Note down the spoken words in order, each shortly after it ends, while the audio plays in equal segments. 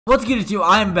What's good, YouTube?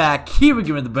 I'm back here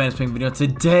again with the brand new video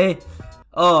today.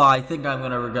 Oh, I think I'm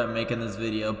gonna regret making this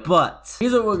video, but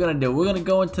here's what we're gonna do. We're gonna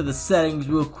go into the settings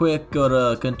real quick, go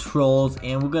to controls,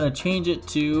 and we're gonna change it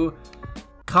to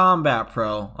Combat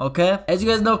Pro, okay? As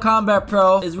you guys know, Combat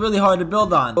Pro is really hard to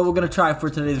build on, but we're gonna try for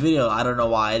today's video. I don't know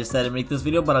why I decided to make this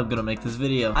video, but I'm gonna make this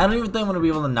video. I don't even think I'm gonna be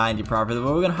able to 90 properly,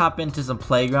 but we're gonna hop into some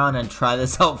playground and try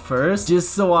this out first,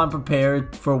 just so I'm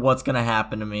prepared for what's gonna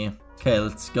happen to me. Okay,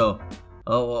 let's go.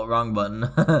 Oh, well, wrong button.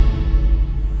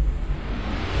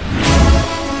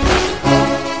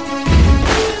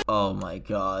 Oh my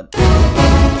god.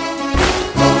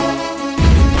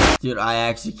 Dude, I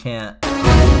actually can't.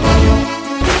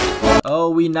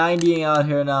 Oh, we 90ing out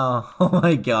here now. Oh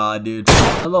my god, dude.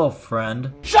 Hello,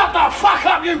 friend. Shut the fuck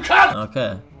up, you cunt!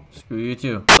 Okay. Screw you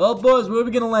too. Well, boys, where are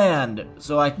we gonna land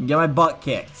so I can get my butt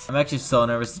kicked? I'm actually so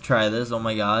nervous to try this. Oh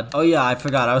my god. Oh yeah, I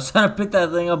forgot. I was trying to pick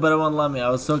that thing up, but it wouldn't let me. I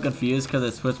was so confused because I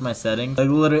switched my settings. Like,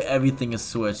 literally everything is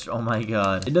switched. Oh my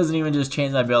god. It doesn't even just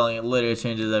change my building. It literally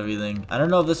changes everything. I don't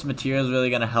know if this material is really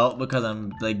gonna help because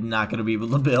I'm, like, not gonna be able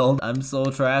to build. I'm so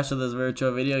trash at this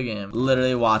virtual video game.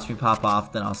 Literally watch me pop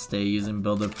off, then I'll stay using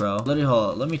Builder Pro. Literally,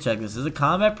 hold on. Let me check this. Is it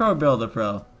Combat Pro or Builder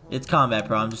Pro? It's Combat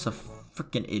Pro. I'm just a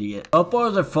freaking idiot. Both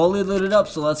boards are fully looted up,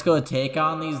 so let's go take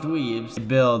on these dweebs.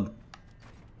 Build.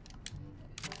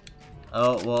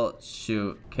 Oh, well,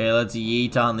 shoot. Okay, let's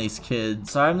yeet on these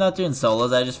kids. Sorry I'm not doing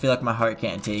solos. I just feel like my heart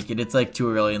can't take it. It's like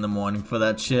too early in the morning for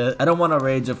that shit. I don't want to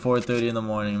rage at 4:30 in the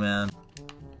morning, man.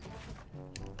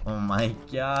 Oh my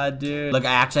god, dude. Look,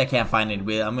 I can't find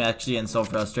anybody. I'm actually getting so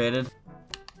frustrated.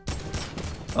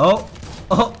 Oh,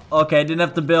 okay, didn't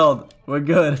have to build. We're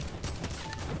good.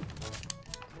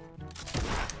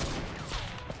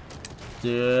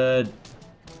 Dude,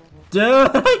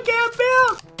 I can't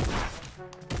build.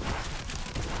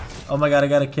 Oh my god, I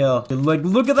got a kill. Dude,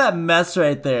 look at that mess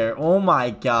right there. Oh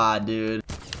my god, dude.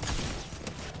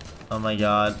 Oh my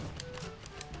god.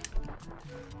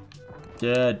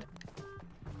 Dude.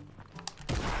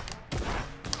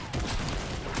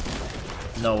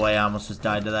 No way, I almost just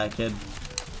died to that kid.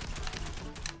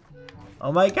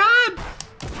 Oh my god.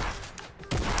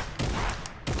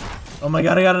 Oh my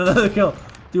god, I got another kill.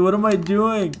 Dude, what am I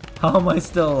doing? How am I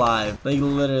still alive? Like,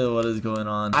 literally, what is going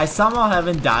on? I somehow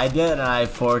haven't died yet, and I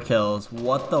have 4 kills.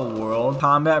 What the world?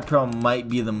 Combat Pro might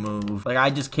be the move. Like, I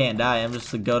just can't die. I'm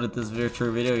just the goat at this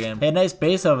virtual video game. Hey, nice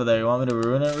base over there. You want me to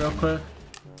ruin it real quick?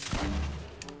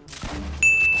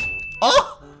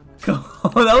 Oh!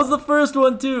 That was the first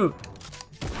one, too.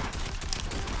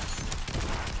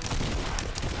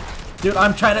 Dude,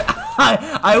 I'm trying to...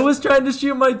 I was trying to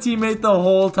shoot my teammate the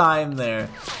whole time there.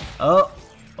 Oh.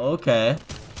 Okay.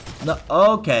 No,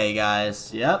 okay,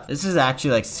 guys. Yep. This is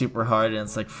actually like super hard and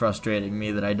it's like frustrating me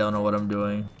that I don't know what I'm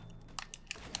doing.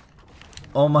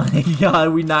 Oh my god,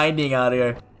 we 90ing out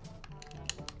here.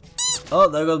 Oh,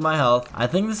 there goes my health. I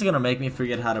think this is gonna make me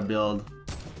forget how to build.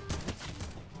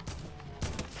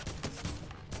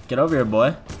 Get over here,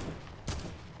 boy.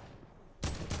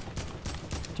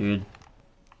 Dude.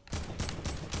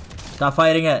 Stop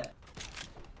fighting it.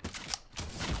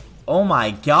 Oh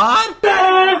my god!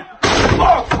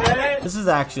 This is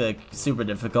actually like super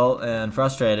difficult and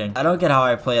frustrating. I don't get how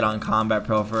I played on Combat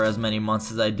Pro for as many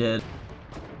months as I did.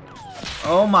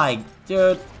 Oh my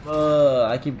dude.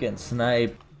 I keep getting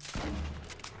sniped.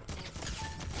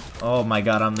 Oh my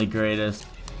god, I'm the greatest.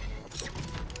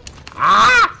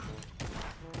 Ah!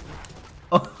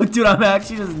 Oh dude, I'm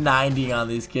actually just 90 on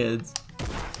these kids.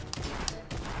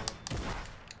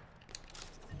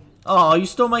 Oh, you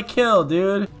stole my kill,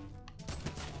 dude.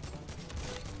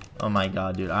 Oh my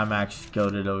god, dude. I'm actually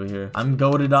goated over here. I'm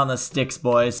goated on the sticks,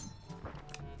 boys.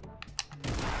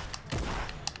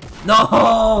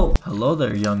 No! Hello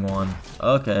there, young one.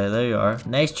 Okay, there you are.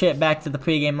 Nice trip back to the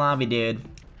pregame lobby, dude.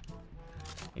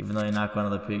 Even though you're not going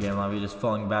to the pregame lobby, you're just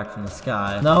falling back from the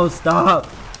sky. No, stop!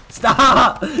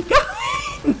 Stop!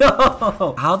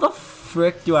 No! How the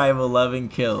frick do I have 11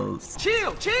 kills?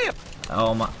 Chill, chill!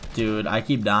 Oh my, dude, I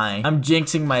keep dying. I'm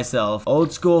jinxing myself.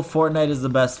 Old school Fortnite is the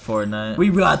best Fortnite. We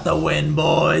got the win,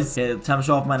 boys. Okay, time to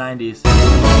show off my 90s.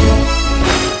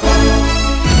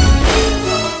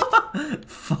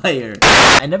 Fire.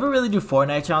 I never really do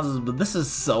Fortnite challenges, but this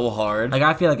is so hard. Like,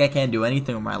 I feel like I can't do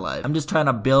anything with my life. I'm just trying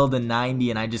to build a 90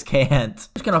 and I just can't.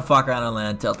 I'm just gonna fuck around and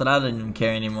land tilted. I don't even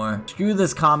care anymore. Screw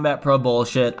this Combat Pro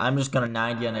bullshit. I'm just gonna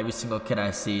 90 on every single kid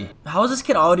I see. How is this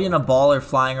kid already in a baller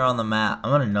flying around the map?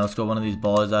 I'm gonna no-scope one of these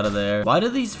ballers out of there. Why do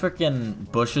these freaking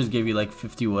bushes give you like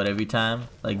 50 wood every time?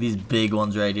 Like these big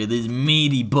ones right here. These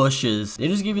meaty bushes. They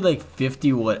just give you like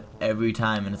 50 wood every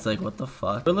time. And it's like, what the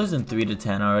fuck? We're losing 3 to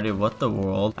 10 already. What the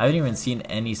world? I haven't even seen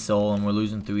any soul and we're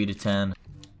losing 3 to 10.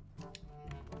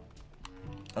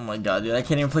 Oh my god, dude. I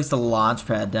can't even place the launch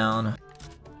pad down.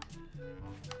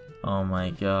 Oh my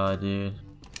god, dude.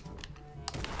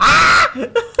 Ah!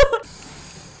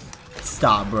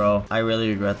 Stop, bro. I really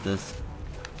regret this.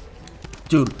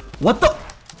 Dude, what the?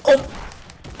 Oh!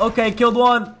 Okay, killed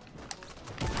one.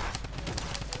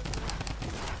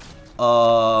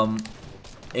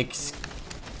 Excuse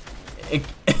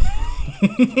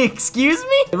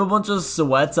me? I have a bunch of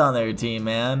sweats on their team,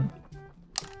 man.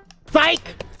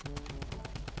 Fake!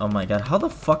 Oh my god, how the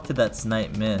fuck did that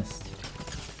snipe miss?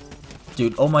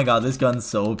 Dude, oh my god, this gun's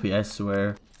so OP, I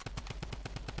swear.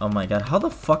 Oh my god, how the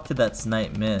fuck did that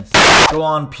snipe miss? Go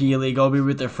on, Peely, go be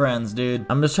with your friends, dude.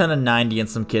 I'm just trying to 90 in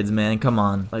some kids, man, come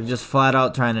on. Like, just flat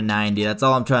out trying to 90, that's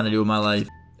all I'm trying to do with my life.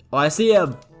 Oh, I see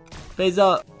him. Phase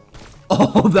up.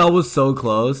 Oh, that was so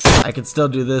close. I can still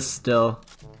do this still.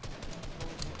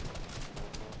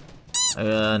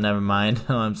 Never mind.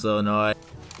 Oh, I'm so annoyed.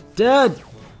 Dead!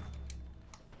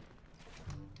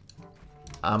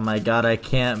 Oh my god, I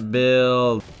can't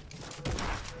build.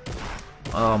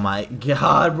 Oh my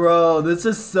god, bro. This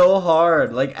is so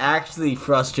hard. Like, actually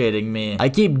frustrating me. I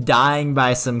keep dying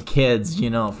by some kids, you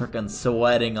know, freaking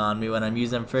sweating on me when I'm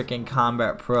using freaking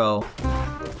Combat Pro.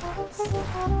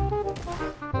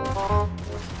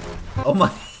 Oh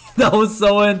my, that was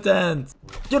so intense.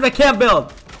 Dude, I can't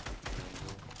build.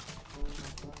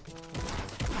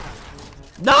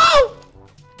 No!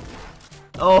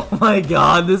 Oh my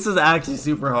god, this is actually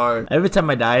super hard. Every time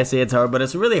I die, I say it's hard, but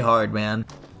it's really hard, man.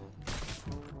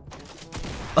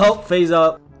 Oh, phase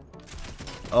up.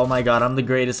 Oh my god, I'm the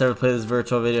greatest ever play this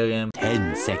virtual video game.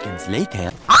 10 seconds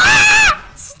later. Ah!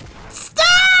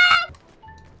 Stop!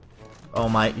 Oh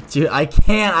my, dude, I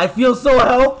can't. I feel so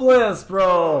helpless,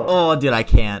 bro. Oh, dude, I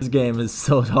can't. This game is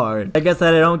so hard. I guess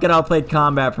that I don't get outplayed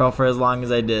Combat Pro for as long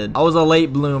as I did. I was a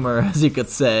late bloomer, as you could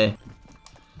say.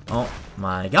 Oh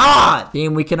my god!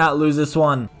 Team, we cannot lose this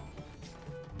one.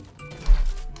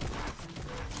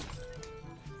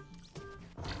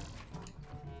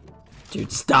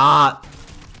 Dude, stop!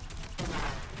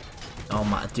 Oh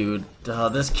my, dude.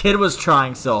 This kid was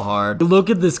trying so hard. Look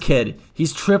at this kid.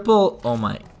 He's triple. Oh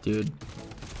my, dude.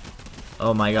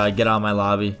 Oh my god, get out of my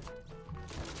lobby.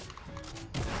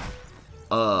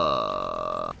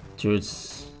 Dude.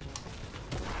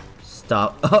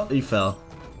 Stop. Oh, he fell.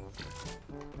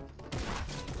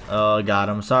 Oh god,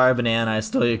 I'm sorry, Banana. I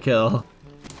stole your kill.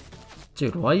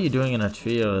 Dude, what are you doing in a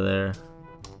tree over there?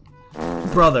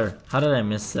 Brother, how did I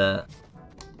miss that?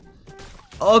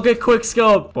 Okay, quick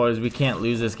scope. Boys, we can't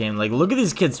lose this game. Like, look at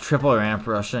these kids triple ramp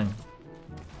rushing.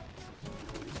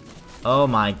 Oh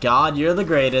my god, you're the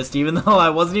greatest, even though I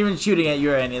wasn't even shooting at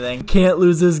you or anything. Can't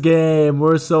lose this game.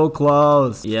 We're so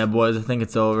close. Yeah, boys, I think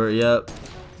it's over. Yep.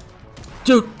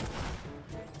 Dude.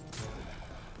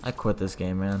 I quit this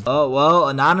game, man. Oh, well,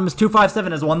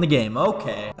 Anonymous257 has won the game.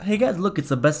 Okay. Hey, guys, look, it's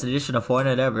the best edition of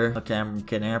Fortnite ever. Okay, I'm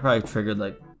kidding. I probably triggered,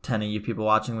 like, 10 of you people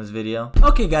watching this video.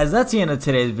 Okay, guys, that's the end of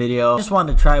today's video. Just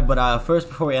wanted to try, but first,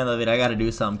 before we end the video, I gotta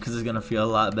do something, because it's gonna feel a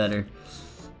lot better.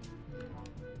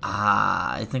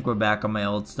 I think we're back on my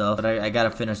old stuff, but I gotta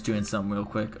finish doing something real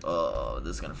quick. Oh,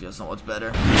 this is gonna feel so much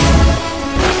better.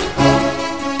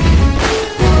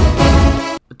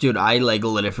 Dude, I, like,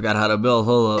 literally forgot how to build.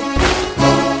 Hold up.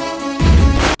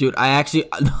 Dude, I actually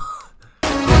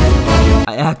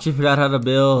forgot how to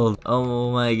build.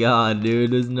 Oh my god, dude,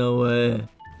 there's no way.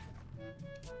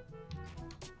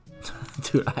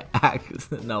 Dude,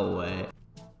 no way.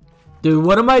 Dude,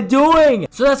 what am I doing?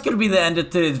 So that's gonna be the end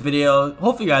of today's video.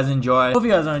 Hope you guys enjoy. Hope you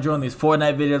guys are enjoying these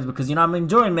Fortnite videos because, you know, I'm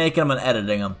enjoying making them and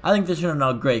editing them. I think this turned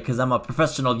out great because I'm a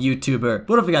professional YouTuber.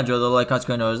 But if you guys enjoyed the like,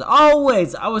 comment, as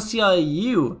always, I will see all of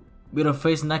you. We're gonna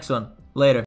face the next one later.